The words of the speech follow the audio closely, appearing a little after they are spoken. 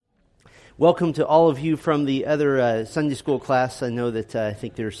welcome to all of you from the other Sunday school class. I know that I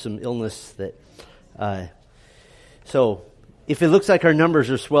think there's some illness that... So, if it looks like our numbers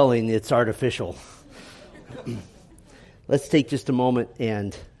are swelling, it's artificial. Let's take just a moment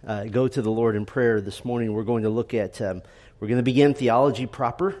and go to the Lord in prayer. This morning we're going to look at... we're going to begin theology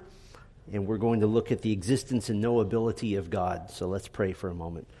proper, and we're going to look at the existence and knowability of God. So let's pray for a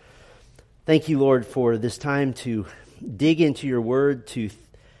moment. Thank you, Lord, for this time to dig into your word, to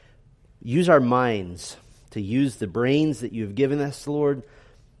use our minds, to use the brains that you have given us, Lord,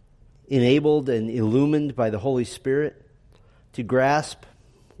 enabled and illumined by the Holy Spirit, to grasp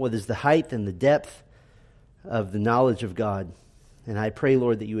what is the height and the depth of the knowledge of God. And I pray,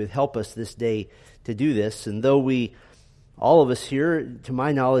 Lord, that you would help us this day to do this. And though we, all of us here, to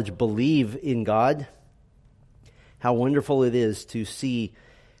my knowledge, believe in God, how wonderful it is to see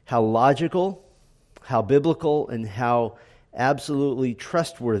how logical, how biblical, and how absolutely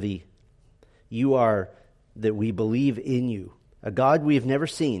trustworthy you are, that we believe in you, a God we have never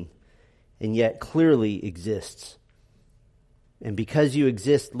seen and yet clearly exists. And because you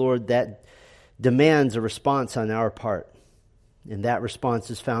exist, Lord, that demands a response on our part. And that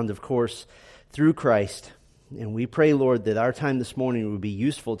response is found, of course, through Christ. And we pray, Lord, that our time this morning would be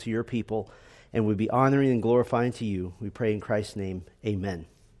useful to your people and would be honoring and glorifying to you. We pray in Christ's name, amen.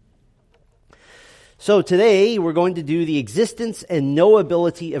 So today we're going to do the existence and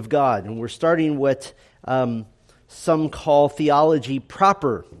knowability of God. And we're starting what some call theology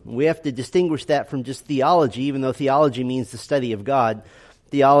proper. We have to distinguish that from just theology, even though theology means the study of God.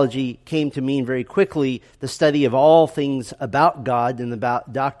 Theology came to mean very quickly the study of all things about God and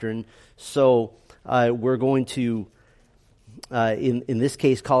about doctrine. So we're going to, in this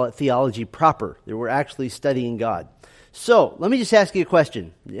case, call it theology proper, that we're actually studying God. So let me just ask you a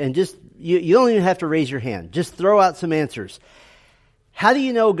question, and just you don't even have to raise your hand. Just throw out some answers. How do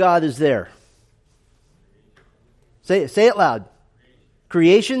you know God is there? Say it loud.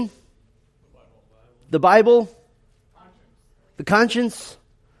 Creation? The Bible? The conscience?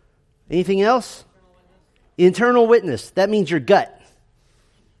 Anything else? Internal witness. That means your gut.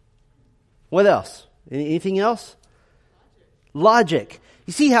 What else? Anything else? Logic.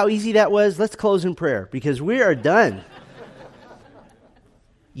 You see how easy that was? Let's close in prayer because we are done.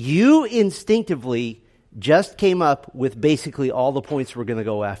 You instinctively just came up with basically all the points we're going to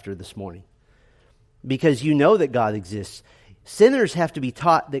go after this morning. Because you know that God exists. Sinners have to be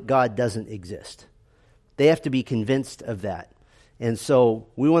taught that God doesn't exist. They have to be convinced of that. And so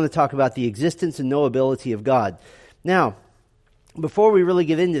we want to talk about the existence and knowability of God. Now, before we really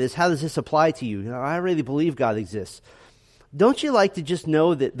get into this, how does this apply to you? I really believe God exists. Don't you like to just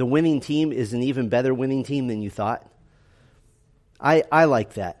know that the winning team is an even better winning team than you thought? I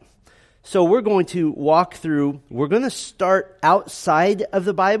like that. So we're going to walk through, we're going to start outside of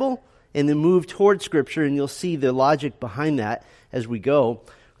the Bible and then move toward Scripture, and you'll see the logic behind that as we go.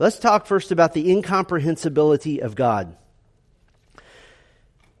 Let's talk first about the incomprehensibility of God.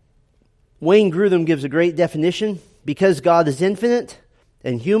 Wayne Grudem gives a great definition. Because God is infinite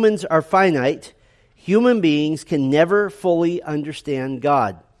and humans are finite, human beings can never fully understand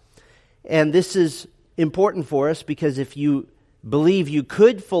God. And this is important for us because if you believe you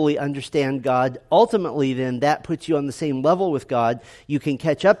could fully understand God, ultimately then that puts you on the same level with God. You can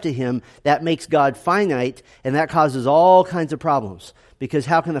catch up to Him. That makes God finite, and that causes all kinds of problems. Because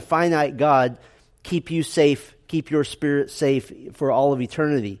how can a finite God keep you safe, keep your spirit safe for all of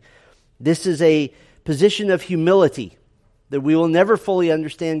eternity? This is a position of humility, that we will never fully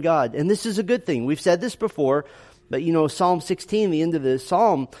understand God. And this is a good thing. We've said this before, but you know, Psalm 16, the end of the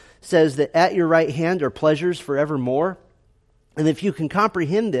psalm, says that at your right hand are pleasures forevermore. And if you can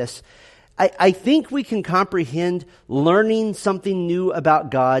comprehend this, I think we can comprehend learning something new about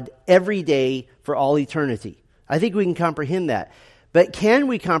God every day for all eternity. I think we can comprehend that. But can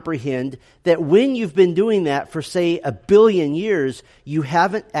we comprehend that when you've been doing that for, say, 1 billion years, you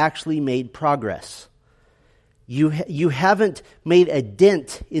haven't actually made progress? You haven't made a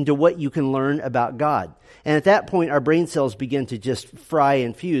dent into what you can learn about God. And at that point, our brain cells begin to just fry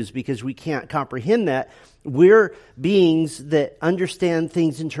and fuse because we can't comprehend that. We're beings that understand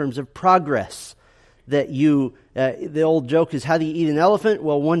things in terms of progress. That the old joke is, how do you eat an elephant?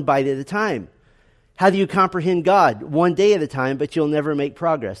 Well, one bite at a time. How do you comprehend God? One day at a time, but you'll never make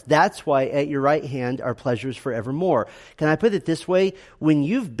progress. That's why at your right hand are pleasures forevermore. Can I put it this way? When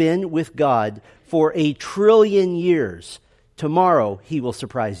you've been with God for 1 trillion years, tomorrow He will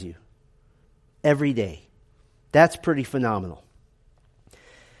surprise you. Every day. That's pretty phenomenal.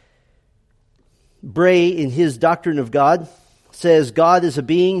 Bray, in his Doctrine of God, says God is a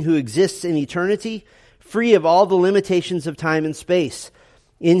being who exists in eternity, free of all the limitations of time and space.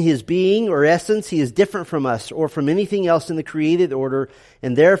 In his being or essence, he is different from us or from anything else in the created order,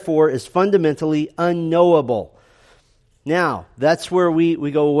 and therefore is fundamentally unknowable. Now, that's where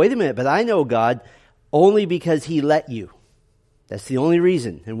we go, wait a minute, but I know God only because he let you. That's the only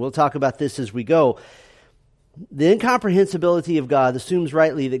reason, and we'll talk about this as we go. The incomprehensibility of God assumes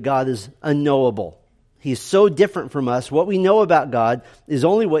rightly that God is unknowable. He's so different from us. What we know about God is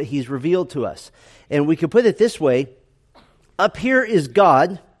only what he's revealed to us. And we could put it this way: up here is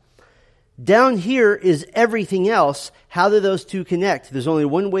God, down here is everything else. How do those two connect? There's only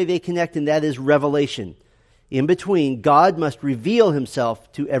one way they connect, and that is revelation. In between, God must reveal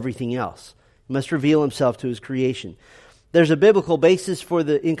himself to everything else. He must reveal himself to his creation. There's a biblical basis for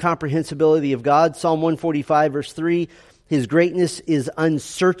the incomprehensibility of God. Psalm 145, verse 3, his greatness is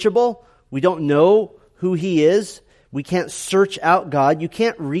unsearchable. We don't know who he is. We can't search out God. You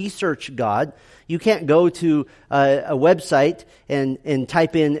can't research God. You can't go to a website and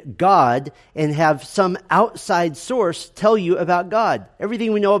type in God and have some outside source tell you about God.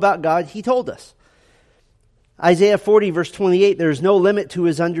 Everything we know about God, he told us. Isaiah 40, verse 28, there is no limit to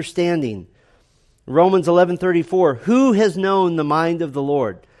his understanding. Romans 11:34, who has known the mind of the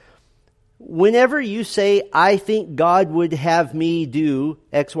Lord? Whenever you say, I think God would have me do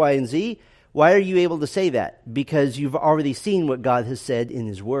X, Y, and Z, why are you able to say that? Because you've already seen what God has said in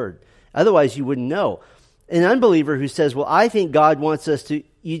his word. Otherwise, you wouldn't know. An unbeliever who says, well, I think God wants us to,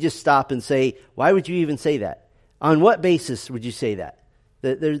 you just stop and say, why would you even say that? On what basis would you say that?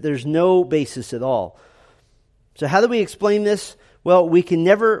 There's no basis at all. So how do we explain this? Well, we can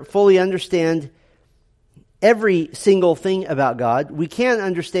never fully understand every single thing about God. We can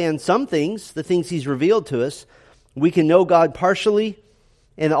understand some things, the things he's revealed to us. We can know God partially,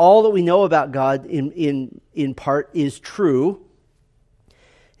 and all that we know about God in part is true.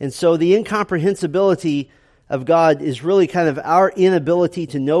 And so the incomprehensibility of God is really kind of our inability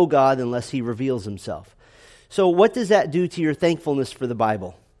to know God unless he reveals himself. So what does that do to your thankfulness for the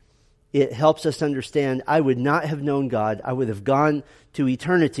Bible? It helps us understand I would not have known God. I would have gone to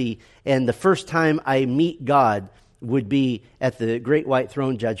eternity, and the first time I meet God would be at the great white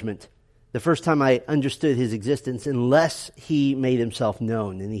throne judgment. The first time I understood his existence, unless he made himself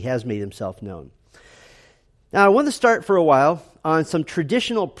known, and he has made himself known. Now, I want to start for a while on some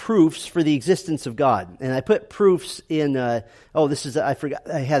traditional proofs for the existence of God. And I put proofs in, I forgot,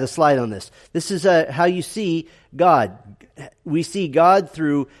 I had a slide on this. This is how you see God. We see God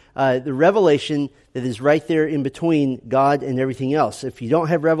through the revelation that is right there in between God and everything else. If you don't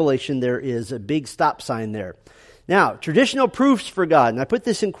have revelation, there is a big stop sign there. Now, traditional proofs for God, and I put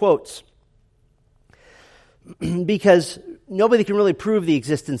this in quotes, because nobody can really prove the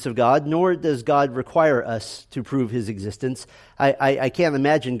existence of God, nor does God require us to prove his existence. I can't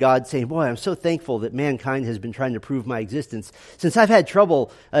imagine God saying, boy, I'm so thankful that mankind has been trying to prove my existence, since I've had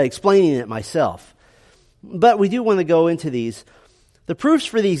trouble explaining it myself. But we do want to go into these. The proofs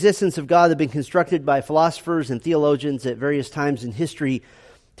for the existence of God have been constructed by philosophers and theologians at various times in history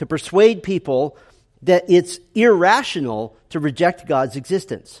to persuade people that it's irrational to reject God's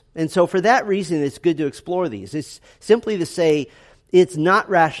existence. And so for that reason, it's good to explore these. It's simply to say it's not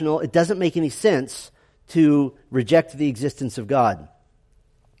rational, it doesn't make any sense to reject the existence of God.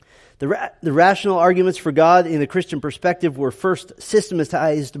 The rational arguments for God in the Christian perspective were first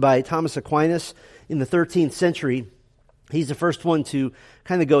systematized by Thomas Aquinas in the 13th century. He's the first one to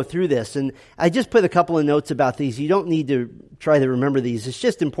kind of go through this. And I just put a couple of notes about these. You don't need to try to remember these. It's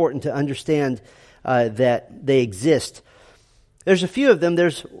just important to understand that they exist. There's a few of them.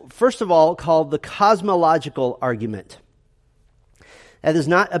 There's, first of all, called the cosmological argument. That is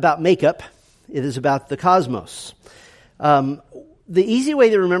not about makeup. It is about the cosmos. The easy way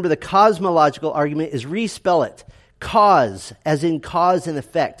to remember the cosmological argument is respell it. Cause, as in cause and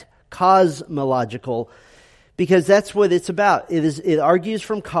effect. Cosmological, because that's what it's about. It argues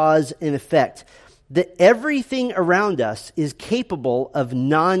from cause and effect, that everything around us is capable of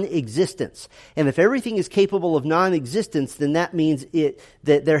non-existence. And if everything is capable of non-existence, then that means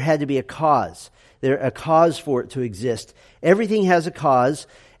that there had to be a cause. A cause for it to exist. Everything has a cause,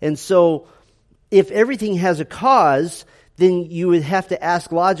 and so if everything has a cause, then you would have to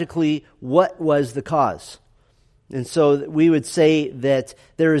ask logically, what was the cause? And so we would say that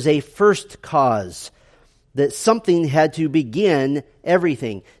there is a first cause, that something had to begin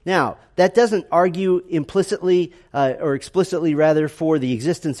everything. Now, that doesn't argue implicitly, or explicitly rather, for the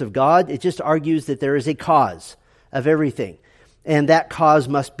existence of God. It just argues that there is a cause of everything. And that cause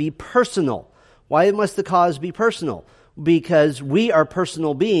must be personal. Why must the cause be personal? Because we are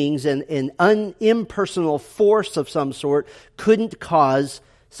personal beings, and an impersonal force of some sort couldn't cause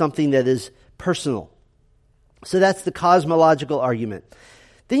something that is personal. So that's the cosmological argument.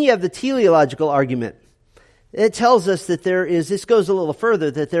 Then you have the teleological argument. It tells us that this goes a little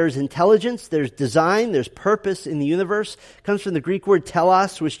further, that there's intelligence, there's design, there's purpose in the universe. It comes from the Greek word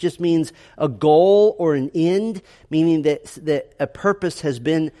telos, which just means a goal or an end, meaning that a purpose has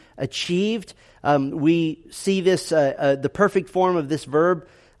been achieved. We see this, the perfect form of this verb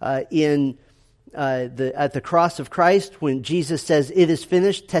at the cross of Christ, when Jesus says, "It is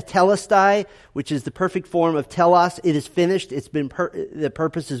finished," tetelestai, which is the perfect form of telos. It is finished. The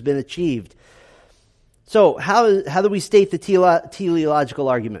purpose has been achieved. So how do we state the teleological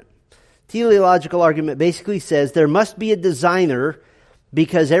argument? Teleological argument basically says there must be a designer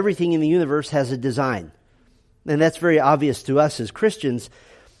because everything in the universe has a design. And that's very obvious to us as Christians.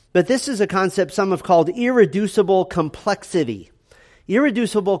 But this is a concept some have called irreducible complexity.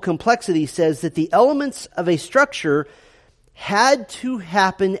 Irreducible complexity says that the elements of a structure had to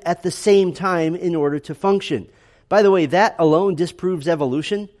happen at the same time in order to function. By the way, that alone disproves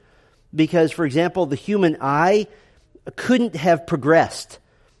evolution. Because, for example, the human eye couldn't have progressed.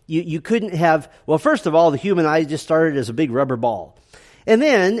 You couldn't have, well, first of all, the human eye just started as a big rubber ball. And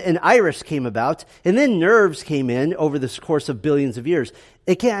then an iris came about, and then nerves came in over the course of billions of years.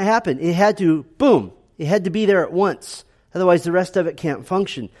 It can't happen. It had to, boom, it had to be there at once. Otherwise, the rest of it can't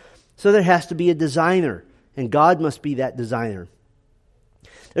function. So there has to be a designer, and God must be that designer.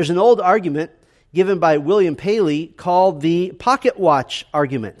 There's an old argument given by William Paley called the pocket watch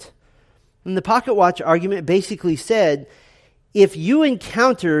argument. And the pocket watch argument basically said, if you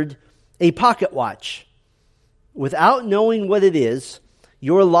encountered a pocket watch without knowing what it is,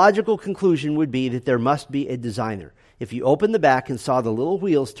 your logical conclusion would be that there must be a designer. If you opened the back and saw the little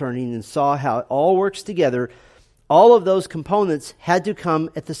wheels turning and saw how it all works together, all of those components had to come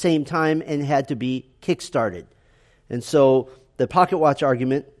at the same time and had to be kick-started. And so the pocket watch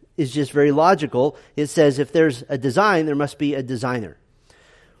argument is just very logical. It says if there's a design, there must be a designer.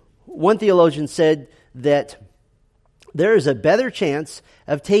 One theologian said that there is a better chance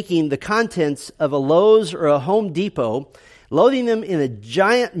of taking the contents of a Lowe's or a Home Depot, loading them in a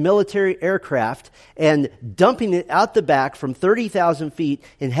giant military aircraft, and dumping it out the back from 30,000 feet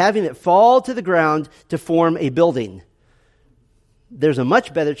and having it fall to the ground to form a building. There's a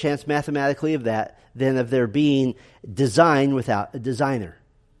much better chance mathematically of that than of there being design without a designer.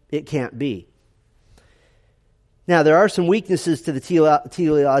 It can't be. Now, there are some weaknesses to the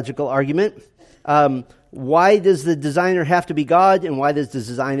teleological argument. Why does the designer have to be God, and why does the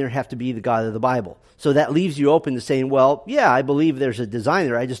designer have to be the God of the Bible? So that leaves you open to saying, well, yeah, I believe there's a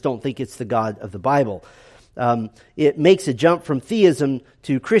designer. I just don't think it's the God of the Bible. It makes a jump from theism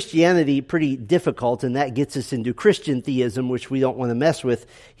to Christianity pretty difficult, and that gets us into Christian theism, which we don't want to mess with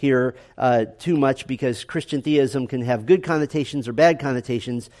here too much, because Christian theism can have good connotations or bad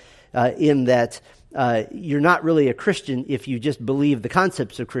connotations in that you're not really a Christian if you just believe the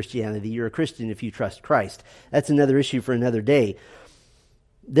concepts of Christianity. You're a Christian if you trust Christ. That's another issue for another day.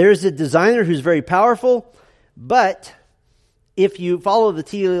 There's a designer who's very powerful, but if you follow the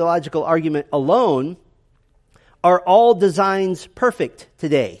teleological argument alone, are all designs perfect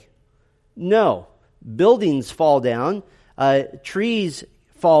today? No. Buildings fall down, trees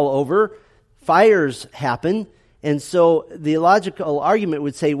fall over, fires happen. And so the logical argument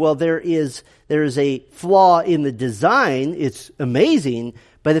would say, well, there is a flaw in the design. It's amazing,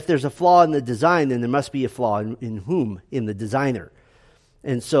 but if there's a flaw in the design, then there must be a flaw in whom? In the designer.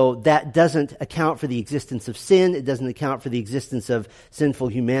 And so that doesn't account for the existence of sin. It doesn't account for the existence of sinful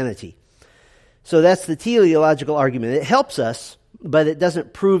humanity. So that's the teleological argument. It helps us, but it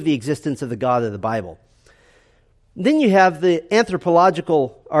doesn't prove the existence of the God of the Bible. Then you have the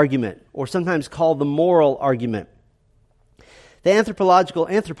anthropological argument, or sometimes called the moral argument. The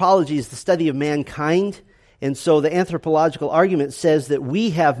anthropology is the study of mankind, and so the anthropological argument says that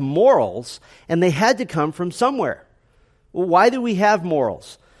we have morals, and they had to come from somewhere. Well, why do we have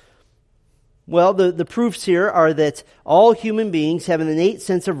morals? Well, the proofs here are that all human beings have an innate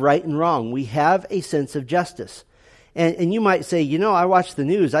sense of right and wrong. We have a sense of justice. And you might say, I watch the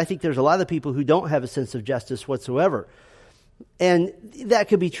news. I think there's a lot of people who don't have a sense of justice whatsoever. And that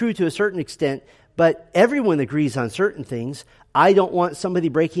could be true to a certain extent, but everyone agrees on certain things. I don't want somebody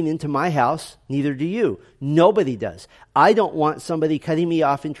breaking into my house. Neither do you. Nobody does. I don't want somebody cutting me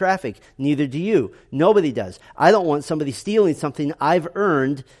off in traffic. Neither do you. Nobody does. I don't want somebody stealing something I've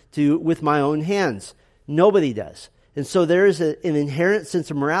earned with my own hands. Nobody does. And so there is an inherent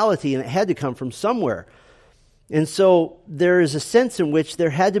sense of morality, and it had to come from somewhere. And so there is a sense in which there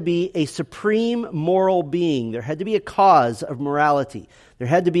had to be a supreme moral being. There had to be a cause of morality. There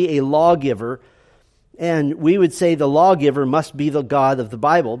had to be a lawgiver. And we would say the lawgiver must be the God of the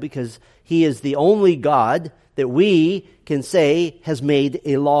Bible, because he is the only God that we can say has made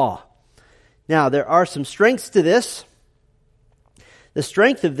a law. Now, there are some strengths to this. The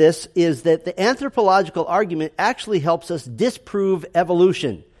strength of this is that the anthropological argument actually helps us disprove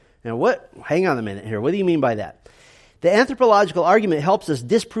evolution. Now, hang on a minute here. What do you mean by that? The anthropological argument helps us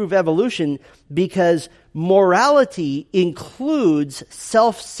disprove evolution because morality includes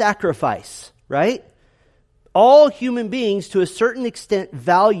self-sacrifice, right? All human beings, to a certain extent,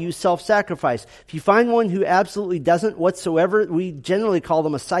 value self-sacrifice. If you find one who absolutely doesn't whatsoever, we generally call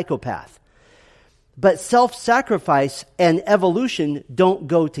them a psychopath. But self-sacrifice and evolution don't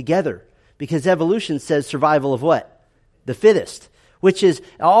go together, because evolution says survival of what? The fittest. Which is,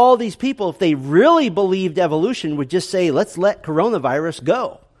 all these people, if they really believed evolution, would just say, let's let coronavirus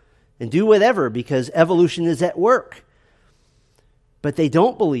go and do whatever, because evolution is at work. But they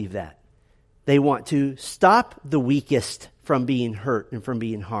don't believe that. They want to stop the weakest from being hurt and from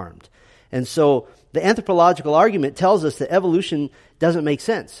being harmed. And so the anthropological argument tells us that evolution doesn't make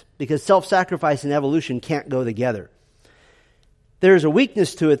sense, because self-sacrifice and evolution can't go together. There's a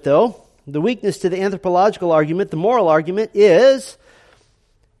weakness to it, though. The weakness to the anthropological argument, the moral argument, is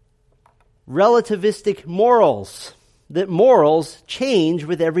relativistic morals. That morals change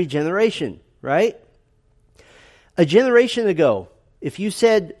with every generation, right? A generation ago, if you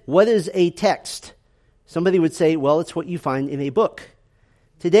said, what is a text? Somebody would say, well, it's what you find in a book.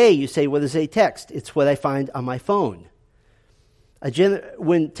 Today, you say, what is a text? It's what I find on my phone.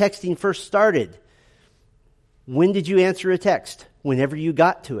 When texting first started, when did you answer a text? Whenever you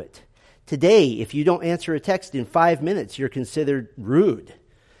got to it. Today, if you don't answer a text in 5 minutes, you're considered rude.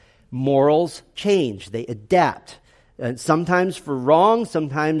 Morals change. They adapt. Sometimes for wrong,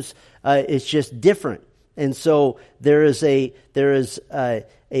 sometimes it's just different. And so there is a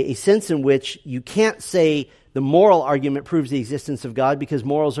sense in which you can't say the moral argument proves the existence of God, because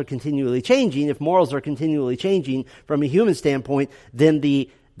morals are continually changing. If morals are continually changing from a human standpoint, then the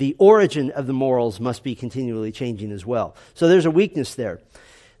origin of the morals must be continually changing as well. So there's a weakness there.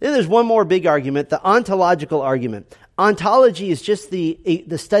 Then there's one more big argument, the ontological argument. Ontology is just the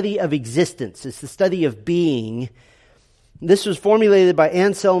study of existence. It's the study of being. This was formulated by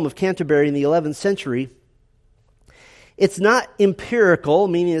Anselm of Canterbury in the 11th century. It's not empirical,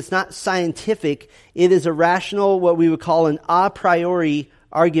 meaning it's not scientific. It is a rational, what we would call an a priori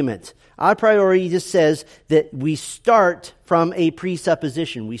argument. A priori just says that we start from a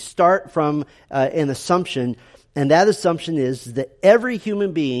presupposition. We start from an assumption, and that assumption is that every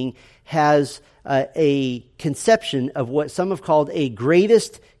human being has a conception of what some have called a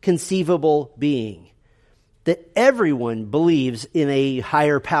greatest conceivable being. That everyone believes in a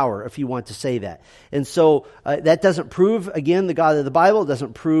higher power, if you want to say that. And so that doesn't prove, again, the God of the Bible. It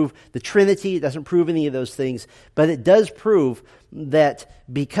doesn't prove the Trinity. It doesn't prove any of those things. But it does prove that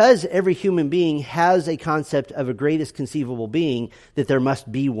because every human being has a concept of a greatest conceivable being, that there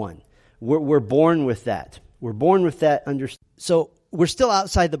must be one. We're born with that. We're born with that understanding. So we're still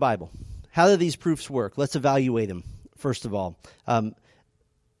outside the Bible. How do these proofs work? Let's evaluate them, first of all.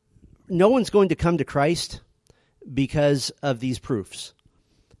 No one's going to come to Christ because of these proofs.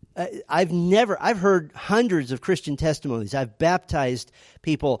 I've heard hundreds of Christian testimonies. I've baptized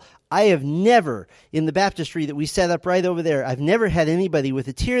people. I have never, in the baptistry that we set up right over there, I've never had anybody with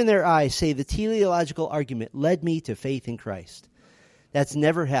a tear in their eye say the teleological argument led me to faith in Christ. That's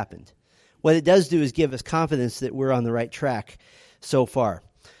never happened. What it does do is give us confidence that we're on the right track so far.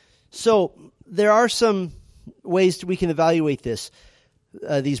 So there are some ways we can evaluate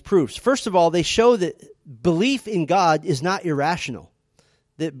these proofs. First of all, they show that belief in God is not irrational.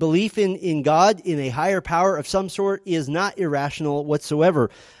 That belief in God, in a higher power of some sort, is not irrational whatsoever.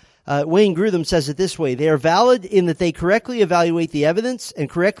 Wayne Grudem says it this way: they are valid in that they correctly evaluate the evidence and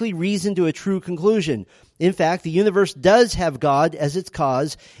correctly reason to a true conclusion. In fact, the universe does have God as its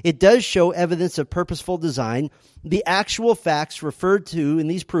cause. It does show evidence of purposeful design. The actual facts referred to in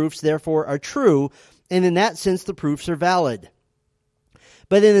these proofs, therefore, are true, and in that sense, the proofs are valid.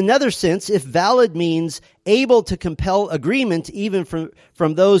 But in another sense, if valid means able to compel agreement even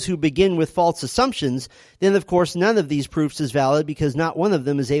from those who begin with false assumptions, then of course none of these proofs is valid, because not one of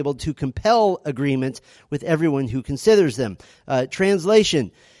them is able to compel agreement with everyone who considers them.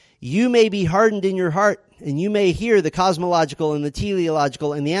 Translation: you may be hardened in your heart, and you may hear the cosmological and the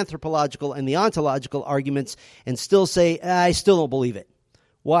teleological and the anthropological and the ontological arguments and still say, I still don't believe it.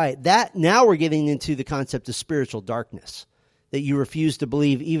 Why? Now we're getting into the concept of spiritual darkness, that you refuse to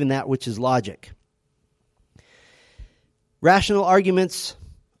believe even that which is logic. Rational arguments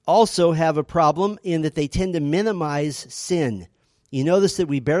also have a problem in that they tend to minimize sin. You notice that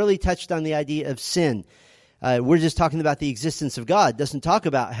we barely touched on the idea of sin. We're just talking about the existence of God. It doesn't talk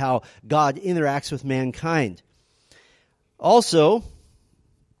about how God interacts with mankind. Also,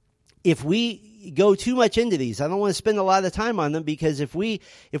 if we go too much into these, I don't want to spend a lot of time on them, because if we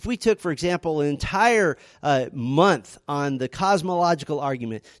took, for example, an entire month on the cosmological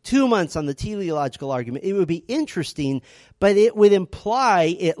argument, 2 months on the teleological argument, it would be interesting, but it would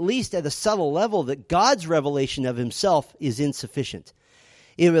imply, at least at a subtle level, that God's revelation of himself is insufficient.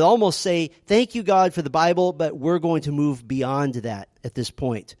 It would almost say, thank you, God, for the Bible, but we're going to move beyond that at this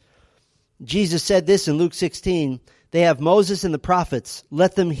point. Jesus said this in Luke 16, "They have Moses and the prophets,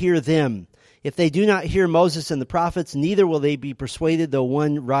 let them hear them. If they do not hear Moses and the prophets, neither will they be persuaded, though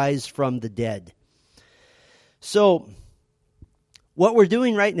one rise from the dead." So, what we're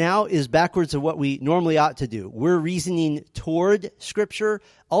doing right now is backwards of what we normally ought to do. We're reasoning toward Scripture.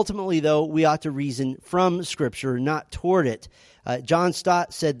 Ultimately, though, we ought to reason from Scripture, not toward it. John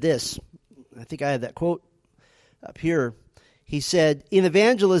Stott said this. I think I have that quote up here. He said, "In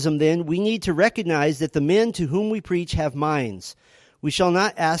evangelism, then, we need to recognize that the men to whom we preach have minds. We shall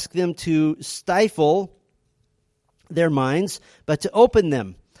not ask them to stifle their minds, but to open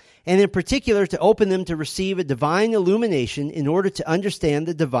them, and in particular to open them to receive a divine illumination in order to understand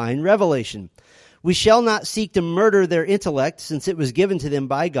the divine revelation. We shall not seek to murder their intellect, since it was given to them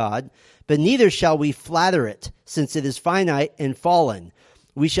by God, but neither shall we flatter it, since it is finite and fallen.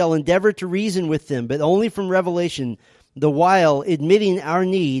 We shall endeavor to reason with them, but only from revelation, the while admitting our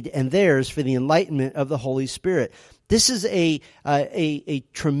need and theirs for the enlightenment of the Holy Spirit." This is a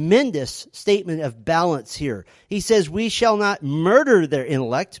tremendous statement of balance here. He says, we shall not murder their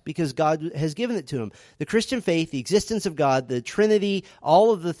intellect because God has given it to them. The Christian faith, the existence of God, the Trinity,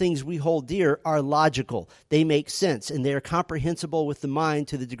 all of the things we hold dear are logical. They make sense, and they are comprehensible with the mind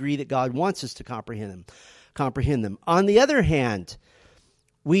to the degree that God wants us to comprehend them. On the other hand,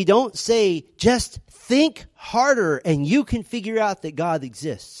 we don't say, just think harder and you can figure out that God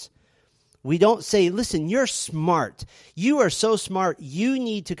exists. We don't say, listen, you're smart. You are so smart, you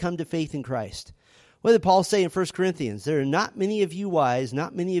need to come to faith in Christ. What did Paul say in 1 Corinthians? There are not many of you wise,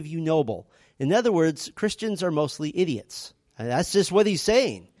 not many of you noble. In other words, Christians are mostly idiots. And that's just what he's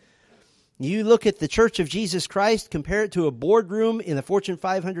saying. You look at the Church of Jesus Christ, compare it to a boardroom in a Fortune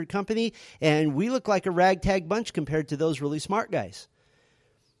 500 company, and we look like a ragtag bunch compared to those really smart guys.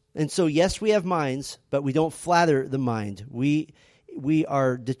 And so, yes, we have minds, but we don't flatter the mind. We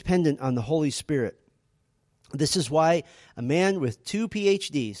are dependent on the Holy Spirit. This is why a man with 2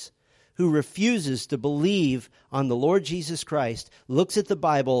 PhDs who refuses to believe on the Lord Jesus Christ looks at the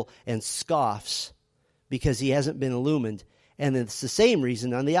Bible and scoffs because he hasn't been illumined. And it's the same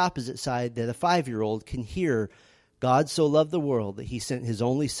reason on the opposite side that a 5-year-old can hear, God so loved the world that he sent his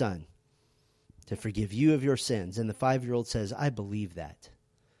only son to forgive you of your sins. And the 5-year-old says, I believe that.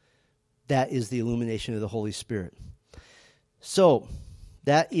 That is the illumination of the Holy Spirit. So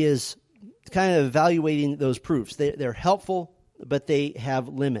that is kind of evaluating those proofs. They're helpful, but they have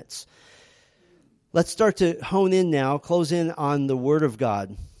limits. Let's start to hone in now, close in on the Word of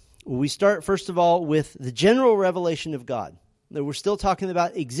God. We start, first of all, with the general revelation of God. We're still talking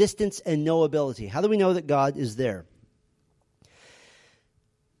about existence and knowability. How do we know that God is there?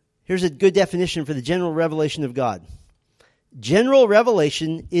 Here's a good definition for the general revelation of God. General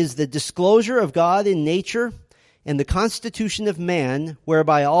revelation is the disclosure of God in nature and the constitution of man,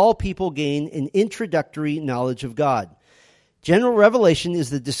 whereby all people gain an introductory knowledge of God. General revelation is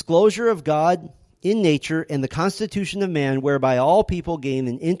the disclosure of God in nature and the constitution of man, whereby all people gain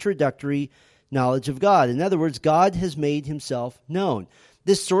an introductory knowledge of God. In other words, God has made himself known.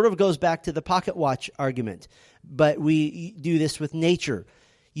 This sort of goes back to the pocket watch argument, but we do this with nature.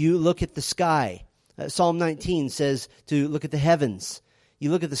 You look at the sky. Psalm 19 says to look at the heavens.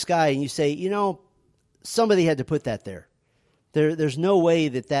 You look at the sky and you say, somebody had to put that there. There's no way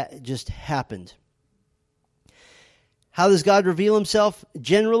that just happened. How does God reveal himself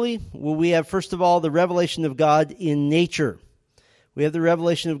generally? Well, we have, first of all, the revelation of God in nature. We have the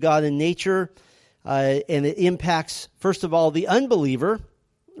revelation of God in nature, and it impacts, first of all, the unbeliever.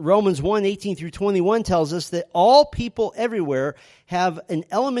 Romans 1:18 through 21 tells us that all people everywhere have an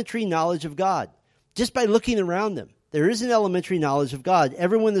elementary knowledge of God, just by looking around them. There is an elementary knowledge of God.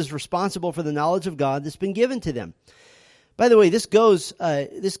 Everyone is responsible for the knowledge of God that's been given to them. By the way, this goes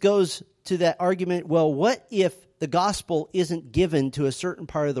to that argument, well, what if the gospel isn't given to a certain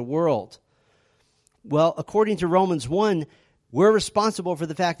part of the world? Well, according to Romans 1, we're responsible for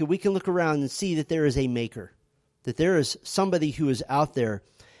the fact that we can look around and see that there is a maker, that there is somebody who is out there.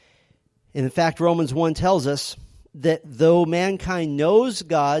 And in fact, Romans 1 tells us that though mankind knows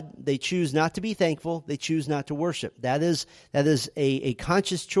God, they choose not to be thankful, they choose not to worship. That is a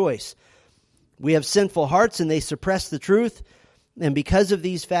conscious choice. We have sinful hearts and they suppress the truth. And because of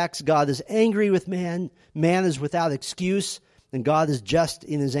these facts, God is angry with man. Man is without excuse, and God is just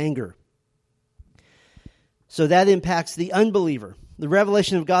in his anger. So that impacts the unbeliever. The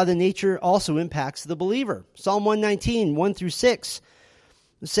revelation of God in nature also impacts the believer. Psalm 119, 1 through 6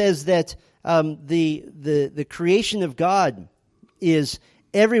 says that the creation of God is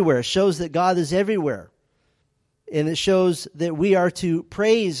everywhere. It shows that God is everywhere. And it shows that we are to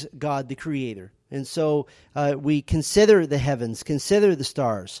praise God, the Creator. And so we consider the heavens, consider the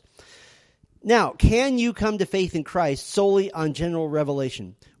stars. Now, can you come to faith in Christ solely on general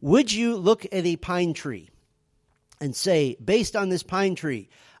revelation? Would you look at a pine tree and say, based on this pine tree,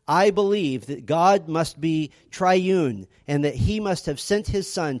 I believe that God must be triune and that he must have sent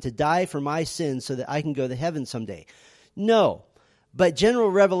his son to die for my sins so that I can go to heaven someday? No, but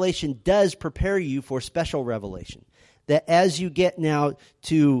general revelation does prepare you for special revelation. That as you get now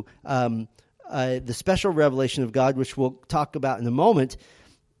to the special revelation of God, which we'll talk about in a moment,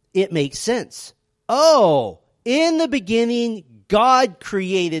 it makes sense. Oh, in the beginning, God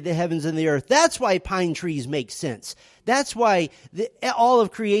created the heavens and the earth. That's why pine trees make sense. That's why all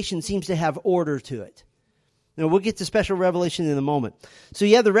of creation seems to have order to it. Now, we'll get to special revelation in a moment. So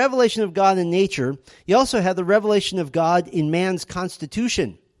you have the revelation of God in nature. You also have the revelation of God in man's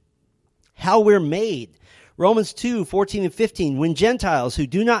constitution, how we're made. Romans 2, 14 and 15, when Gentiles who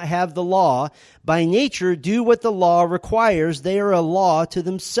do not have the law by nature do what the law requires, they are a law to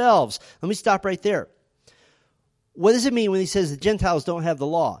themselves. Let me stop right there. What does it mean when he says the Gentiles don't have the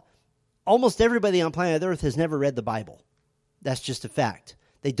law? Almost everybody on planet Earth has never read the Bible. That's just a fact.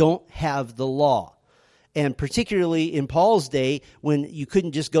 They don't have the law. And particularly in Paul's day, when you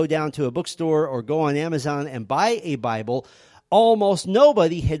couldn't just go down to a bookstore or go on Amazon and buy a Bible, almost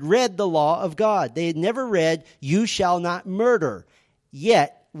nobody had read the law of God. They had never read, you shall not murder.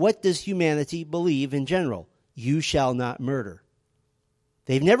 Yet, what does humanity believe in general? You shall not murder.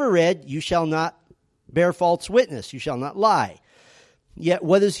 They've never read, you shall not bear false witness. You shall not lie. Yet,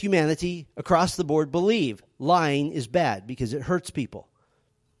 what does humanity across the board believe? Lying is bad because it hurts people.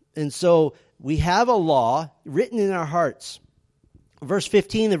 And so, we have a law written in our hearts. Verse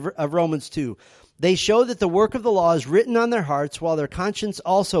 15 of Romans 2. They show that the work of the law is written on their hearts, while their conscience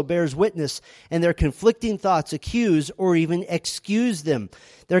also bears witness, and their conflicting thoughts accuse or even excuse them.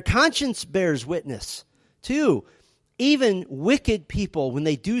 Their conscience bears witness, too. Even wicked people, when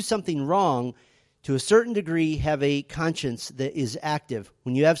they do something wrong, to a certain degree, have a conscience that is active.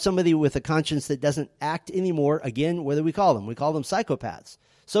 When you have somebody with a conscience that doesn't act anymore, again, what do we call them? We call them psychopaths,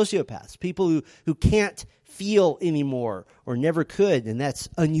 sociopaths, people who can't feel anymore or never could, and that's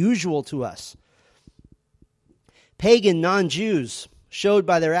unusual to us. Pagan non-Jews showed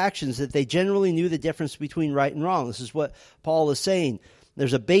by their actions that they generally knew the difference between right and wrong. This is what Paul is saying.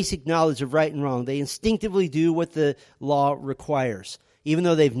 There's a basic knowledge of right and wrong. They instinctively do what the law requires. Even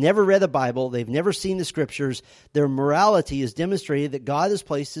though they've never read the Bible, they've never seen the Scriptures, their morality is demonstrated that God has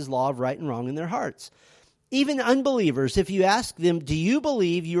placed his law of right and wrong in their hearts. Even unbelievers, if you ask them, do you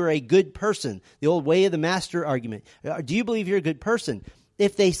believe you're a good person? The old way of the master argument. Do you believe you're a good person?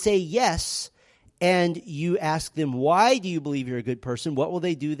 If they say yes, and you ask them, why do you believe you're a good person? What will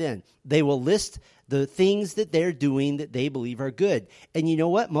they do then? They will list the things that they're doing that they believe are good. And you know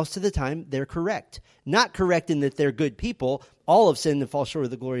what? Most of the time, they're correct. Not correct in that they're good people. All have sinned and fall short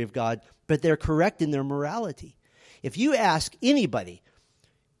of the glory of God. But they're correct in their morality. If you ask anybody,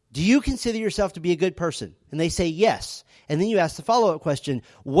 do you consider yourself to be a good person? And they say yes. And then you ask the follow-up question,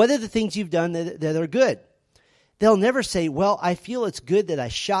 what are the things you've done that are good? They'll never say, well, I feel it's good that I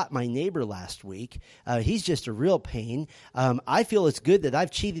shot my neighbor last week. He's just a real pain. I feel it's good that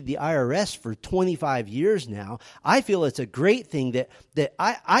I've cheated the IRS for 25 years now. I feel it's a great thing that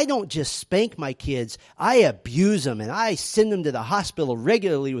I don't just spank my kids. I abuse them and I send them to the hospital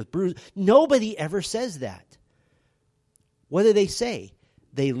regularly with bruises. Nobody ever says that. What do they say?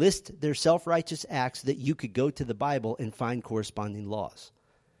 They list their self-righteous acts that you could go to the Bible and find corresponding laws.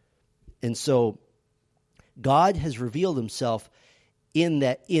 And so God has revealed himself in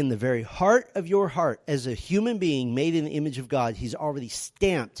that in the very heart of your heart, as a human being made in the image of God, he's already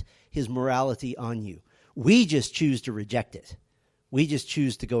stamped his morality on you. We just choose to reject it. We just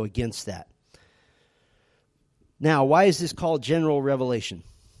choose to go against that. Now, why is this called general revelation?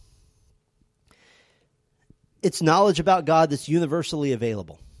 It's knowledge about God that's universally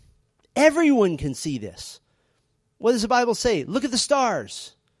available. Everyone can see this. What does the Bible say? Look at the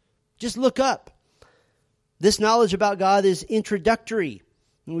stars. Just look up. This knowledge about God is introductory.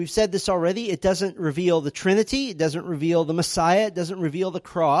 And we've said this already. It doesn't reveal the Trinity. It doesn't reveal the Messiah. It doesn't reveal the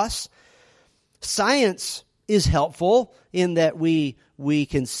cross. Science is helpful in that we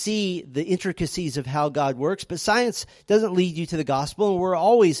can see the intricacies of how God works, but science doesn't lead you to the gospel, and we're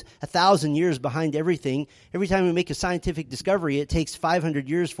always 1,000 years behind everything. Every time we make a scientific discovery, it takes 500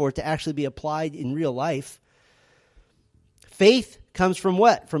 years for it to actually be applied in real life. Faith comes from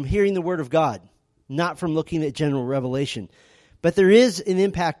what? From hearing the Word of God, not from looking at general revelation. But there is an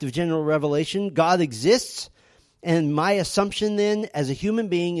impact of general revelation. God exists. And my assumption then, as a human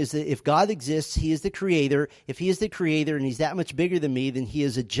being, is that if God exists, He is the creator. If He is the creator and He's that much bigger than me, then He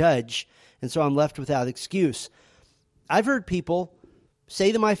is a judge. And so I'm left without excuse. I've heard people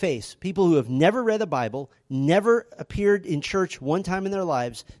say to my face, people who have never read the Bible, never appeared in church one time in their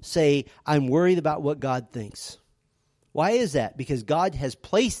lives, say, I'm worried about what God thinks. Why is that? Because God has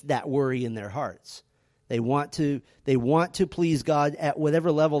placed that worry in their hearts. They want to please God at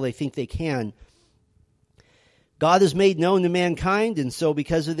whatever level they think they can. God is made known to mankind, and so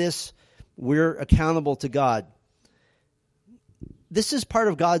because of this, we're accountable to God. This is part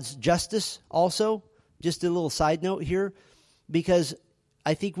of God's justice also. Just a little side note here, because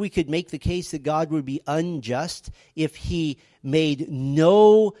I think we could make the case that God would be unjust if He made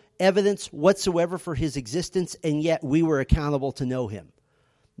no evidence whatsoever for His existence, and yet we were accountable to know Him.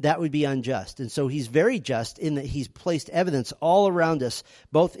 That would be unjust. And so He's very just in that He's placed evidence all around us,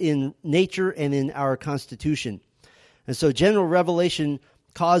 both in nature and in our Constitution. And so general revelation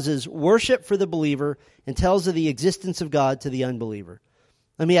causes worship for the believer and tells of the existence of God to the unbeliever.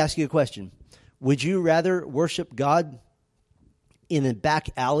 Let me ask you a question. Would you rather worship God in a back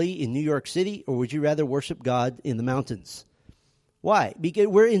alley in New York City, or would you rather worship God in the mountains? Why? Because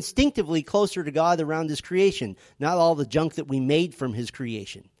we're instinctively closer to God around His creation, not all the junk that we made from His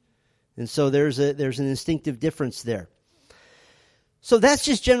creation. And so there's an instinctive difference there. So that's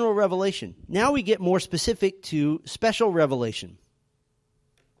just general revelation. Now we get more specific to special revelation.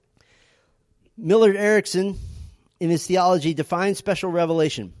 Millard Erickson, in his theology, defines special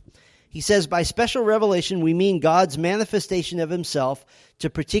revelation. He says, by special revelation, we mean God's manifestation of Himself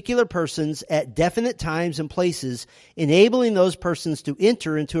to particular persons at definite times and places, enabling those persons to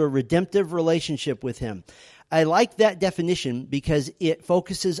enter into a redemptive relationship with Him. I like that definition because it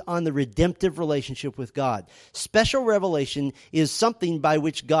focuses on the redemptive relationship with God. Special revelation is something by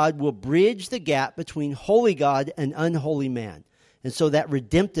which God will bridge the gap between holy God and unholy man. And so that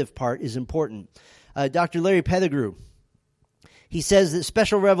redemptive part is important. Dr. Larry Pettigrew, he says that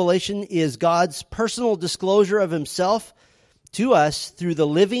special revelation is God's personal disclosure of Himself to us through the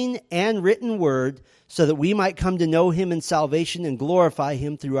living and written Word, so that we might come to know Him in salvation and glorify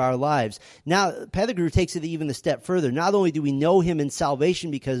Him through our lives. Now, Pettigrew takes it even a step further. Not only do we know Him in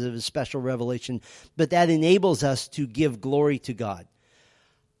salvation because of His special revelation, but that enables us to give glory to God.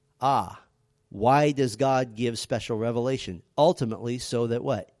 Why does God give special revelation? Ultimately, so that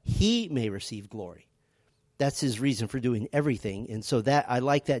what? He may receive glory. That's His reason for doing everything. And so that I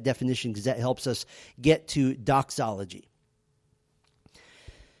like that definition because that helps us get to doxology.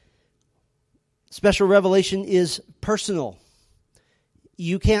 Special revelation is personal.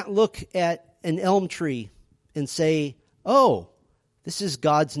 You can't look at an elm tree and say, oh, this is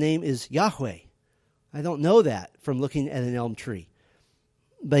God's name is Yahweh. I don't know that from looking at an elm tree.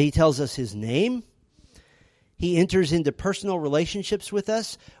 But He tells us His name. He enters into personal relationships with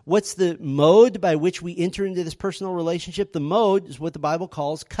us. What's the mode by which we enter into this personal relationship? The mode is what the Bible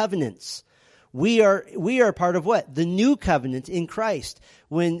calls covenants. We are part of what? The new covenant in Christ.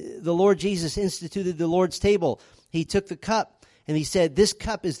 When the Lord Jesus instituted the Lord's table, He took the cup and He said, this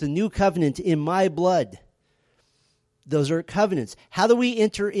cup is the new covenant in my blood. Those are covenants. How do we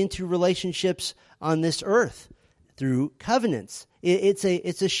enter into relationships on this earth? Through covenants. It's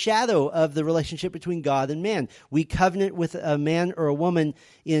a shadow of the relationship between God and man. We covenant with a man or a woman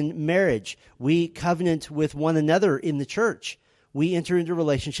in marriage. We covenant with one another in the church. We enter into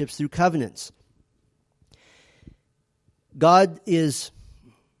relationships through covenants. God has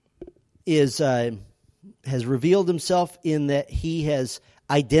revealed Himself in that He has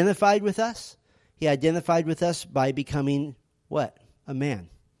identified with us. He identified with us by becoming what? A man.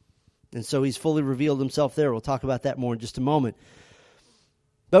 And so He's fully revealed Himself there. We'll talk about that more in just a moment.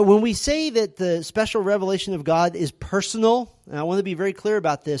 But when we say that the special revelation of God is personal, and I want to be very clear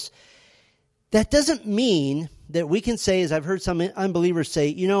about this, that doesn't mean that we can say, as I've heard some unbelievers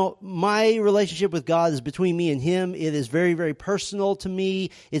say, my relationship with God is between me and Him. It is very, very personal to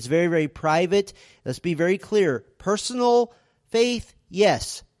me. It's very, very private. Let's be very clear. Personal faith,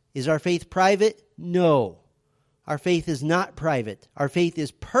 yes. Is our faith private? No. Our faith is not private. Our faith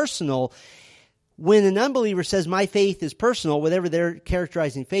is personal. When an unbeliever says, my faith is personal, whatever they're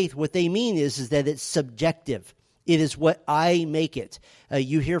characterizing faith, what they mean is that it's subjective. It is what I make it.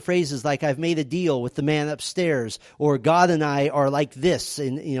 You hear phrases like, I've made a deal with the man upstairs, or God and I are like this,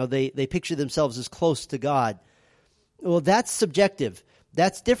 and they picture themselves as close to God. Well, that's subjective.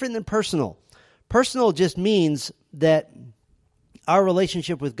 That's different than personal. Personal just means that our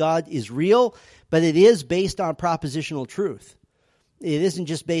relationship with God is real, but it is based on propositional truth. It isn't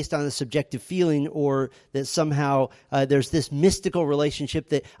just based on a subjective feeling, or that somehow there's this mystical relationship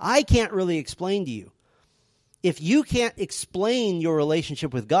that I can't really explain to you. If you can't explain your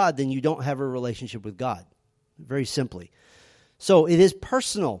relationship with God, then you don't have a relationship with God, very simply. So it is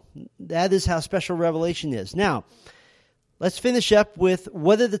personal. That is how special revelation is. Now, let's finish up with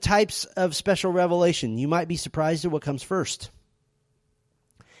what are the types of special revelation. You might be surprised at what comes first.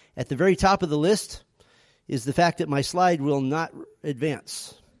 At the very top of the list is the fact that my slide will not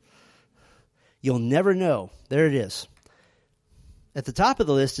advance. You'll never know. There it is. At the top of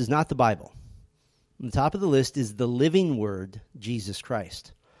the list is not the Bible. On the top of the list is the living Word, Jesus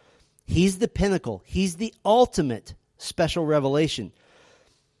Christ. He's the pinnacle. He's the ultimate special revelation.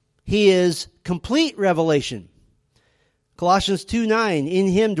 He is complete revelation. Colossians 2:9, in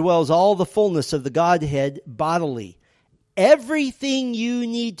Him dwells all the fullness of the Godhead bodily. Everything you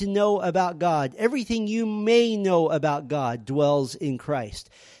need to know about God, everything you may know about God dwells in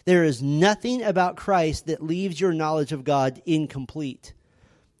Christ. There is nothing about Christ that leaves your knowledge of God incomplete.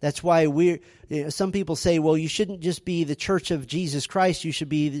 That's why some people say, well, you shouldn't just be the Church of Jesus Christ, you should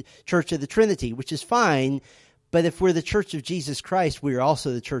be the Church of the Trinity, which is fine. But if we're the Church of Jesus Christ, we are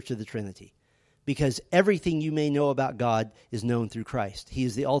also the Church of the Trinity. Because everything you may know about God is known through Christ. He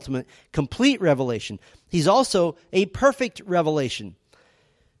is the ultimate complete revelation. He's also a perfect revelation.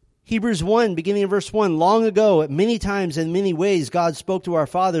 Hebrews 1, beginning of verse 1, long ago, at many times and many ways, God spoke to our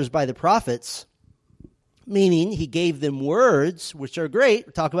fathers by the prophets, meaning He gave them words, which are great.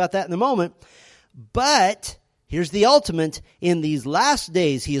 We'll talk about that in a moment. But here's the ultimate. In these last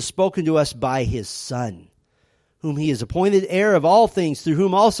days, He has spoken to us by His Son, whom He has appointed heir of all things, through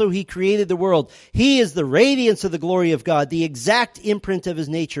whom also He created the world. He is the radiance of the glory of God, the exact imprint of His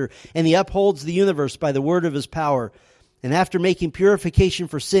nature, and He upholds the universe by the word of His power. And after making purification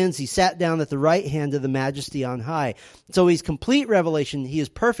for sins, He sat down at the right hand of the Majesty on high. So He's complete revelation. He is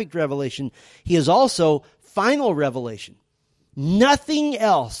perfect revelation. He is also final revelation. Nothing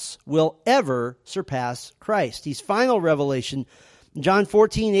else will ever surpass Christ. He's final revelation. John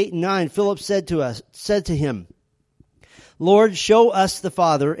 14:8 and 9, Philip said to Him, Lord, show us the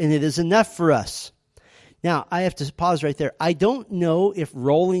Father, and it is enough for us. Now, I have to pause right there. I don't know if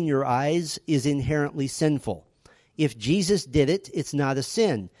rolling your eyes is inherently sinful. If Jesus did it, it's not a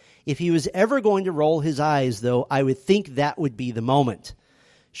sin. If He was ever going to roll His eyes, though, I would think that would be the moment.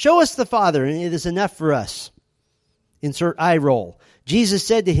 Show us the Father, and it is enough for us. Insert eye roll. Jesus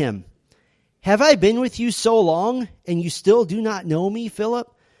said to him, have I been with you so long, and you still do not know me, Philip?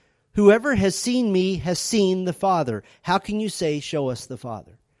 Whoever has seen me has seen the Father. How can you say, show us the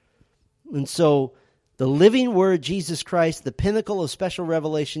Father? And so, the living Word, Jesus Christ, the pinnacle of special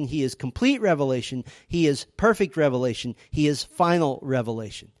revelation, He is complete revelation. He is perfect revelation. He is final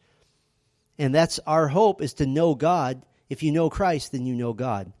revelation. And that's our hope, is to know God. If you know Christ, then you know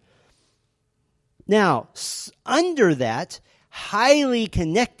God. Now, under that, highly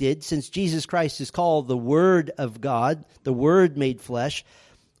connected, since Jesus Christ is called the Word of God, the Word made flesh,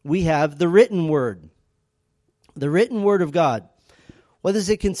 we have the written Word. The written Word of God. What does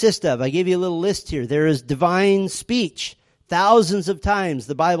it consist of? I gave you a little list here. There is divine speech. Thousands of times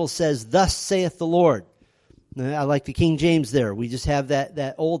the Bible says, thus saith the Lord. I like the King James there. We just have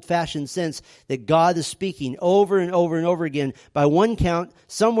that old-fashioned sense that God is speaking over and over and over again, by one count,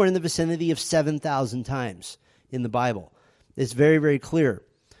 somewhere in the vicinity of 7,000 times in the Bible. It's very, very clear.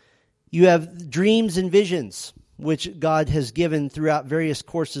 You have dreams and visions, which God has given throughout various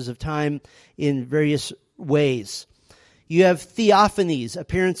courses of time in various ways. You have theophanies,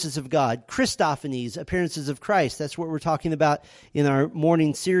 appearances of God. Christophanies, appearances of Christ. That's what we're talking about in our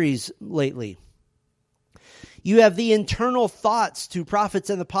morning series lately. You have the internal thoughts to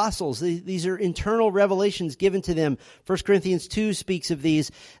prophets and apostles. These are internal revelations given to them. 1 Corinthians 2 speaks of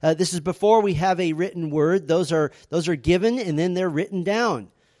these. This is before we have a written word. Those are given, and then they're written down.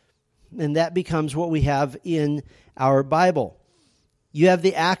 And that becomes what we have in our Bible. You have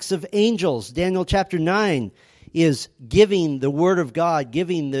the acts of angels. Daniel chapter 9 is giving the word of God,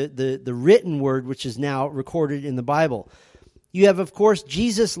 giving the written word, which is now recorded in the Bible. You have, of course,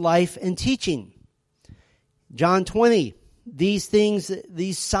 Jesus' life and teaching. John 20, these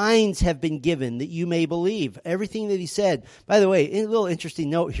signs have been given that you may believe. Everything that He said. By the way, a little interesting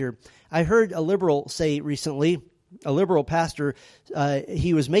note here. I heard a liberal say recently, a liberal pastor,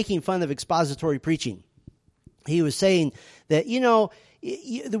 he was making fun of expository preaching. He was saying that,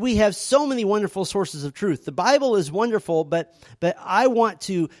 we have so many wonderful sources of truth. The Bible is wonderful, but I want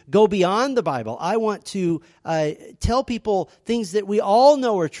to go beyond the Bible. I want to tell people things that we all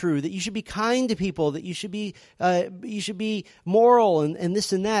know are true, that you should be kind to people, that you should be moral and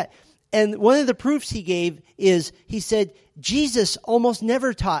this and that. And one of the proofs he gave is, he said, Jesus almost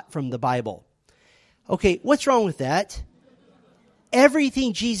never taught from the Bible. Okay, what's wrong with that?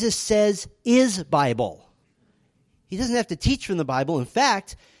 Everything Jesus says is Bible. He doesn't have to teach from the Bible. In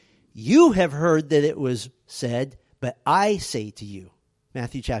fact, you have heard that it was said, but I say to you.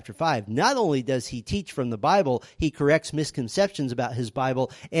 Matthew chapter 5. Not only does he teach from the Bible, he corrects misconceptions about his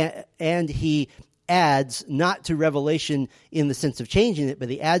Bible, and he adds, not to revelation in the sense of changing it, but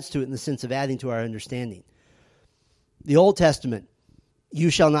he adds to it in the sense of adding to our understanding. The Old Testament, you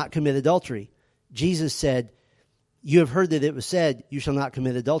shall not commit adultery. Jesus said, you have heard that it was said, you shall not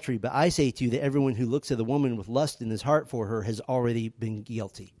commit adultery. But I say to you that everyone who looks at a woman with lust in his heart for her has already been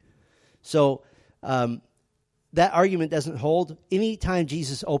guilty. So that argument doesn't hold. Anytime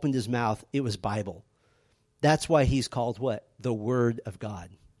Jesus opened his mouth, it was Bible. That's why he's called what? The Word of God.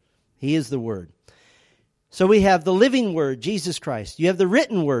 He is the Word. So we have the living Word, Jesus Christ. You have the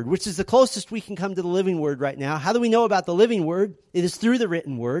written Word, which is the closest we can come to the living Word right now. How do we know about the living Word? It is through the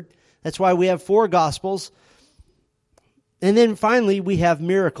written Word. That's why we have 4 Gospels. And then finally, we have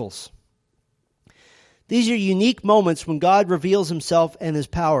miracles. These are unique moments when God reveals himself and his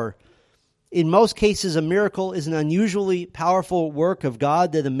power. In most cases, a miracle is an unusually powerful work of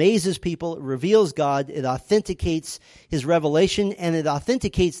God that amazes people. It reveals God. It authenticates his revelation, and it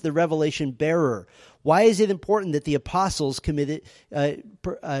authenticates the revelation bearer. Why is it important that the apostles permitted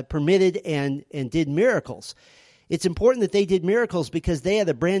and did miracles? It's important that they did miracles because they had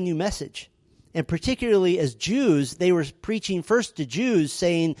a brand new message. And particularly as Jews, they were preaching first to Jews,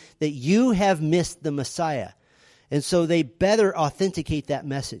 saying that you have missed the Messiah. And so they better authenticate that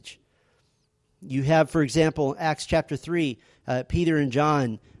message. You have, for example, Acts chapter 3, Peter and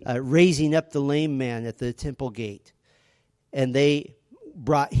John raising up the lame man at the temple gate. And they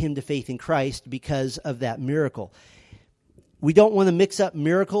brought him to faith in Christ because of that miracle. We don't want to mix up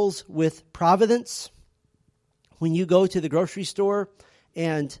miracles with providence. When you go to the grocery store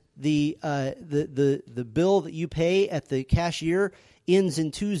and the bill that you pay at the cashier ends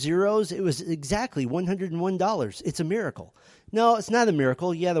in 2 zeros, it was exactly $101. It's a miracle. No, it's not a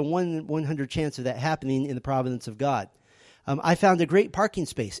miracle. You had a 100 chance of that happening in the providence of God. I found a great parking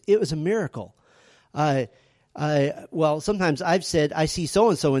space. It was a miracle. Well, sometimes I've said, I see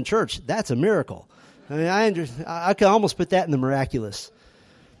so-and-so in church. That's a miracle. I mean, I can almost put that in the miraculous.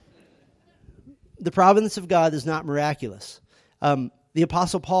 The providence of God is not miraculous. The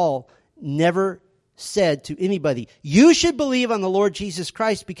Apostle Paul never said to anybody, you should believe on the Lord Jesus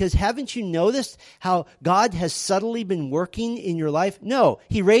Christ, because haven't you noticed how God has subtly been working in your life? No,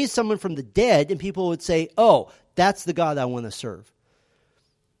 he raised someone from the dead and people would say, oh, that's the God I want to serve.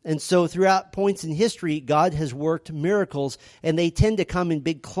 And so throughout points in history, God has worked miracles, and they tend to come in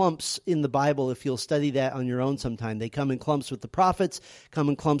big clumps in the Bible if you'll study that on your own sometime. They come in clumps with the prophets, come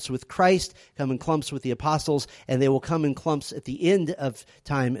in clumps with Christ, come in clumps with the apostles, and they will come in clumps at the end of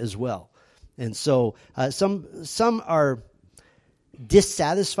time as well. And so some are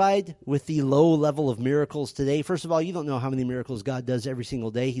dissatisfied with the low level of miracles today. First of all, you don't know how many miracles God does every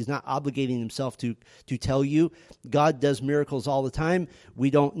single day. He's not obligating himself to tell you. God does miracles all the time. We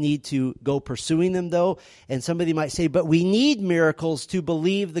don't need to go pursuing them, though. And somebody might say, but we need miracles to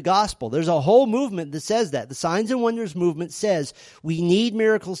believe the gospel. There's a whole movement that says that. The Signs and Wonders movement says we need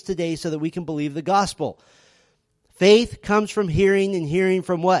miracles today so that we can believe the gospel. Faith comes from hearing, and hearing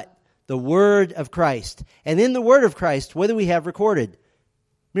from what? The Word of Christ. And in the Word of Christ, what do we have recorded?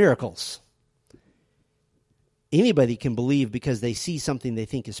 Miracles. Anybody can believe because they see something they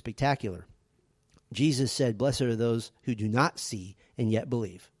think is spectacular. Jesus said, blessed are those who do not see and yet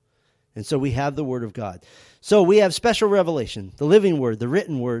believe. And so we have the Word of God. So we have special revelation, the living Word, the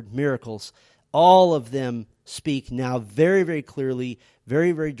written Word, miracles. All of them speak now very, very clearly,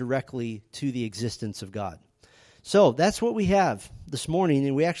 very, very directly to the existence of God. So that's what we have this morning,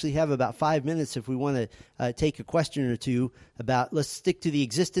 and we actually have about 5 minutes if we want to take a question or two about, let's stick to the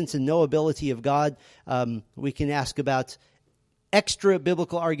existence and knowability of God. We can ask about extra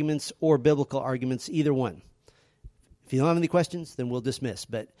biblical arguments or biblical arguments, either one. If you don't have any questions, then we'll dismiss.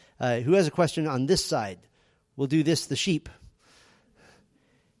 But who has a question on this side? We'll do this, the sheep.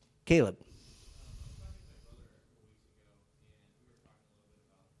 Caleb.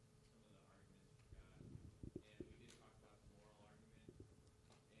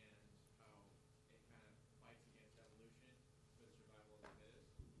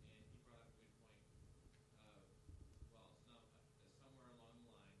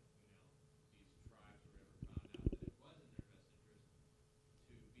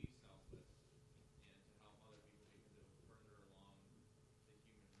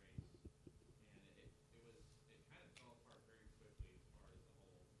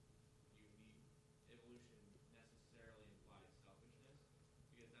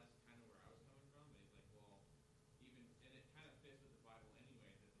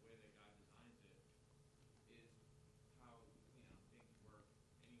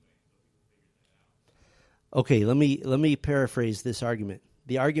 Okay, let me paraphrase this argument.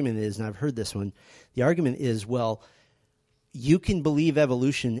 The argument is, and I've heard this one, the argument is, well, you can believe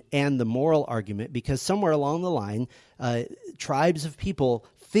evolution and the moral argument because somewhere along the line, tribes of people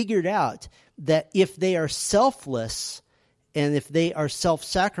figured out that if they are selfless and if they are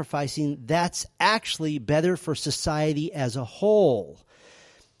self-sacrificing, that's actually better for society as a whole.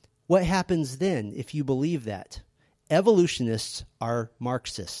 What happens then if you believe that? Evolutionists are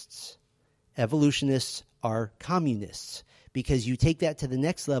Marxists. Evolutionists are communists. Because you take that to the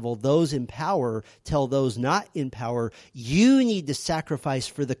next level, those in power tell those not in power, you need to sacrifice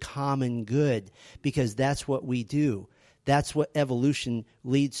for the common good, because that's what we do. That's what evolution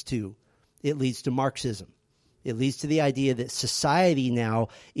leads to. It leads to Marxism. It leads to the idea that society now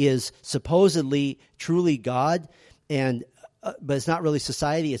is supposedly truly God, and but it's not really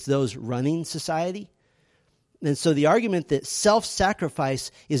society, it's those running society. And so the argument that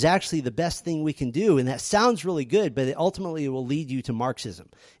self-sacrifice is actually the best thing we can do, and that sounds really good, but ultimately it will lead you to Marxism.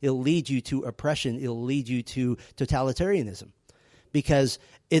 It'll lead you to oppression. It'll lead you to totalitarianism. Because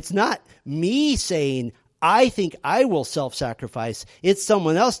it's not me saying, I think I will self-sacrifice. It's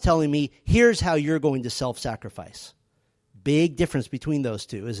someone else telling me, here's how you're going to self-sacrifice. Big difference between those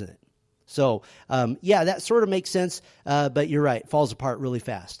two, isn't it? So, that sort of makes sense, but you're right. It falls apart really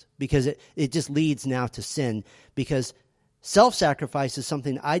fast because it just leads now to sin, because self-sacrifice is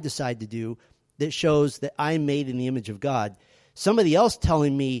something I decide to do that shows that I'm made in the image of God. Somebody else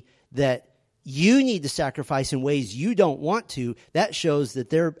telling me that you need to sacrifice in ways you don't want to, that shows that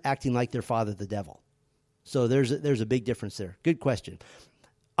they're acting like their father, the devil. So there's a big difference there. Good question.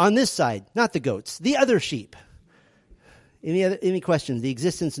 On this side, not the goats, the other sheep. Any questions? The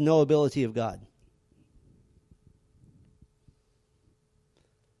existence and knowability of God.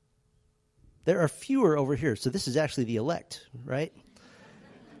 There are fewer over here, so this is actually the elect, right?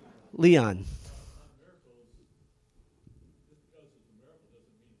 Leon.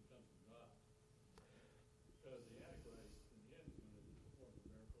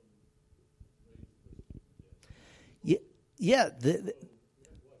 Yeah,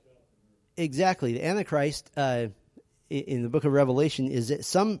 exactly. The Antichrist in the book of Revelation is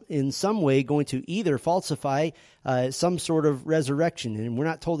in some way going to either falsify some sort of resurrection, and we're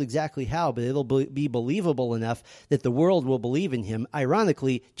not told exactly how, but it'll be believable enough that the world will believe in him.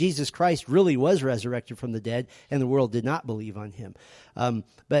 Ironically, Jesus Christ really was resurrected from the dead, and the world did not believe on him.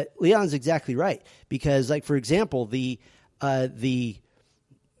 But Leon's exactly right, because, like, for example, the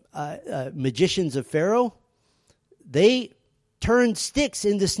magicians of Pharaoh, they turned sticks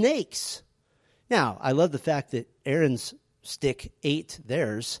into snakes. Now, I love the fact that Aaron's stick ate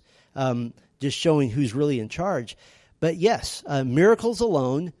theirs, just showing who's really in charge. But yes, miracles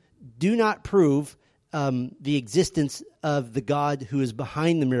alone do not prove the existence of the God who is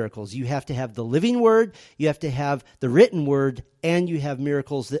behind the miracles. You have to have the living word, you have to have the written word, and you have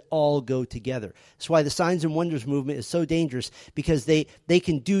miracles that all go together. That's why the signs and wonders movement is so dangerous, because they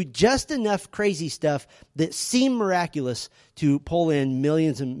can do just enough crazy stuff that seem miraculous to pull in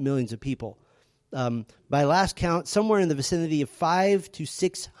millions and millions of people. By last count, somewhere in the vicinity of 500 to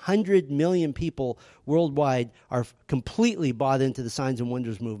 600 million people worldwide are completely bought into the signs and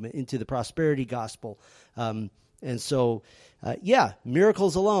wonders movement, into the prosperity gospel. And so,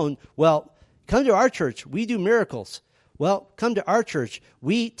 miracles alone. Well, come to our church. We do miracles. Well, come to our church.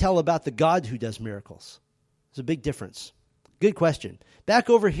 We tell about the God who does miracles. There's a big difference. Good question. Back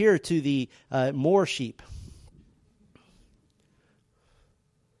over here to the more sheep.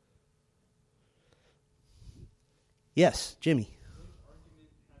 Yes, Jimmy. Which argument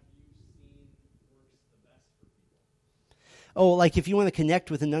have you seen works the best for people? Oh, like if you want to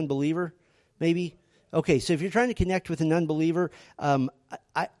connect with an unbeliever, maybe? Okay, so if you're trying to connect with an unbeliever,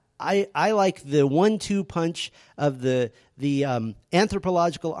 I like the 1-2 punch of the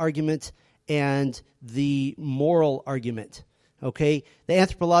anthropological argument and the moral argument. Okay, the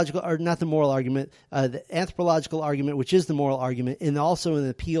anthropological, or not the moral argument, the anthropological argument, which is the moral argument, and also an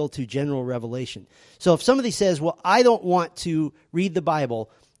appeal to general revelation. So if somebody says, well, I don't want to read the Bible,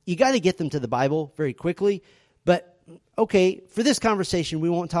 you got to get them to the Bible very quickly. But, okay, for this conversation, we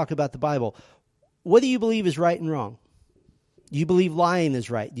won't talk about the Bible. What do you believe is right and wrong? Do you believe lying is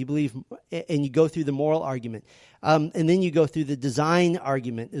right? Do you believe, and you go through the moral argument. And then you go through the design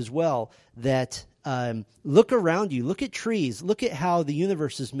argument as well, that look around you, look at trees, look at how the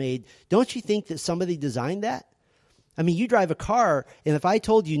universe is made. Don't you think that somebody designed that? I mean, you drive a car, and if I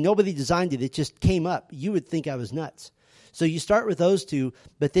told you nobody designed it, it just came up, you would think I was nuts. So you start with those two,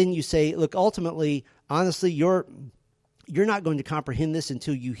 but then you say, look, ultimately, honestly, you're not going to comprehend this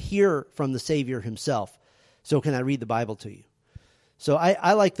until you hear from the Savior himself. So can I read the Bible to you? So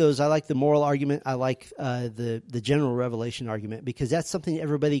I like those. I like the moral argument. I like the general revelation argument, because that's something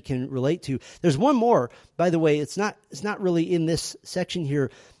everybody can relate to. There's one more, by the way. It's not really in this section here,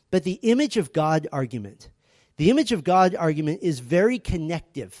 but the image of God argument. The image of God argument is very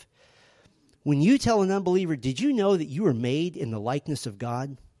connective. When you tell an unbeliever, did you know that you were made in the likeness of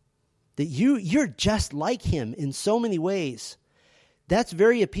God? That you're just like him in so many ways. That's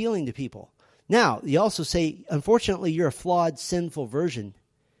very appealing to people. Now, you also say, unfortunately, you're a flawed, sinful version.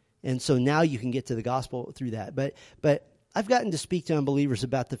 And so now you can get to the gospel through that. But I've gotten to speak to unbelievers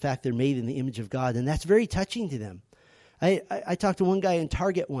about the fact they're made in the image of God, and that's very touching to them. I talked to one guy in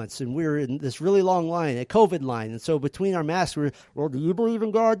Target once, and we were in this really long line, a COVID line. And so between our masks, we were, Lord, do you believe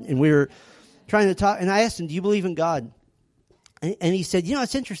in God? And we were trying to talk. And I asked him, do you believe in God? And he said,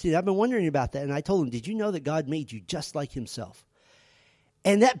 it's interesting. I've been wondering about that. And I told him, did you know that God made you just like himself?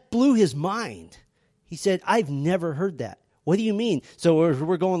 And that blew his mind. He said, I've never heard that. What do you mean? So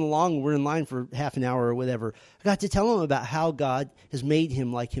we're going along, we're in line for half an hour or whatever. I got to tell him about how God has made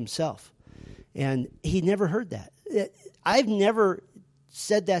him like himself. And he'd never heard that. I've never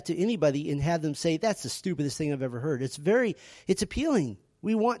said that to anybody and had them say, that's the stupidest thing I've ever heard. It's appealing.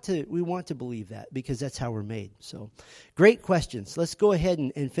 We want to believe that, because that's how we're made. So, great questions. Let's go ahead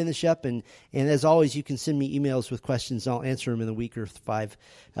and finish up. And as always, you can send me emails with questions, and I'll answer them in a week or 5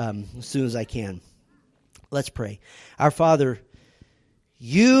 as soon as I can. Let's pray. Our Father,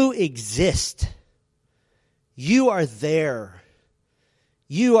 you exist. You are there.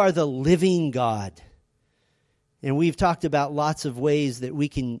 You are the living God. And we've talked about lots of ways that we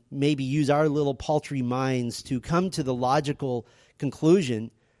can maybe use our little paltry minds to come to the logical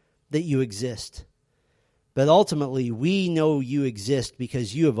conclusion that you exist. But ultimately, we know you exist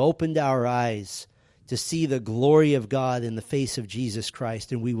because you have opened our eyes to see the glory of God in the face of Jesus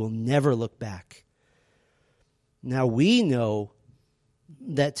Christ, and we will never look back. Now, we know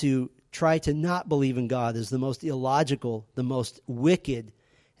that to try to not believe in God is the most illogical, the most wicked,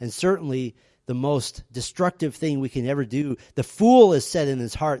 and certainly the most destructive thing we can ever do. The fool has said in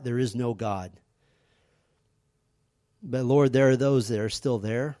his heart, there is no God. But Lord, there are those that are still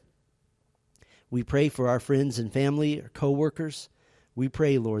there. We pray for our friends and family, our co-workers. We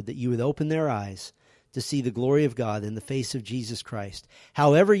pray, Lord, that you would open their eyes to see the glory of God in the face of Jesus Christ.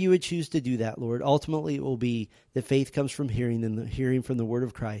 However you would choose to do that, Lord, ultimately it will be that faith comes from hearing, and the hearing from the word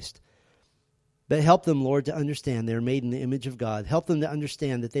of Christ. But help them, Lord, to understand they are made in the image of God. Help them to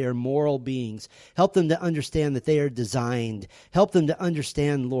understand that they are moral beings. Help them to understand that they are designed. Help them to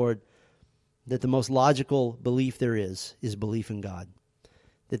understand, Lord, that the most logical belief there is belief in God.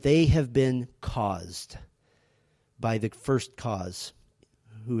 That they have been caused by the first cause,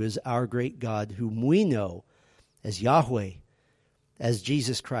 who is our great God, whom we know as Yahweh, as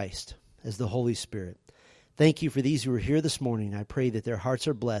Jesus Christ, as the Holy Spirit. Thank you for these who are here this morning. I pray that their hearts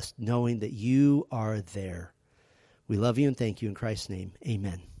are blessed, knowing that you are there. We love you and thank you in Christ's name.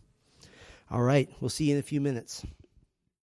 Amen. All right, we'll see you in a few minutes.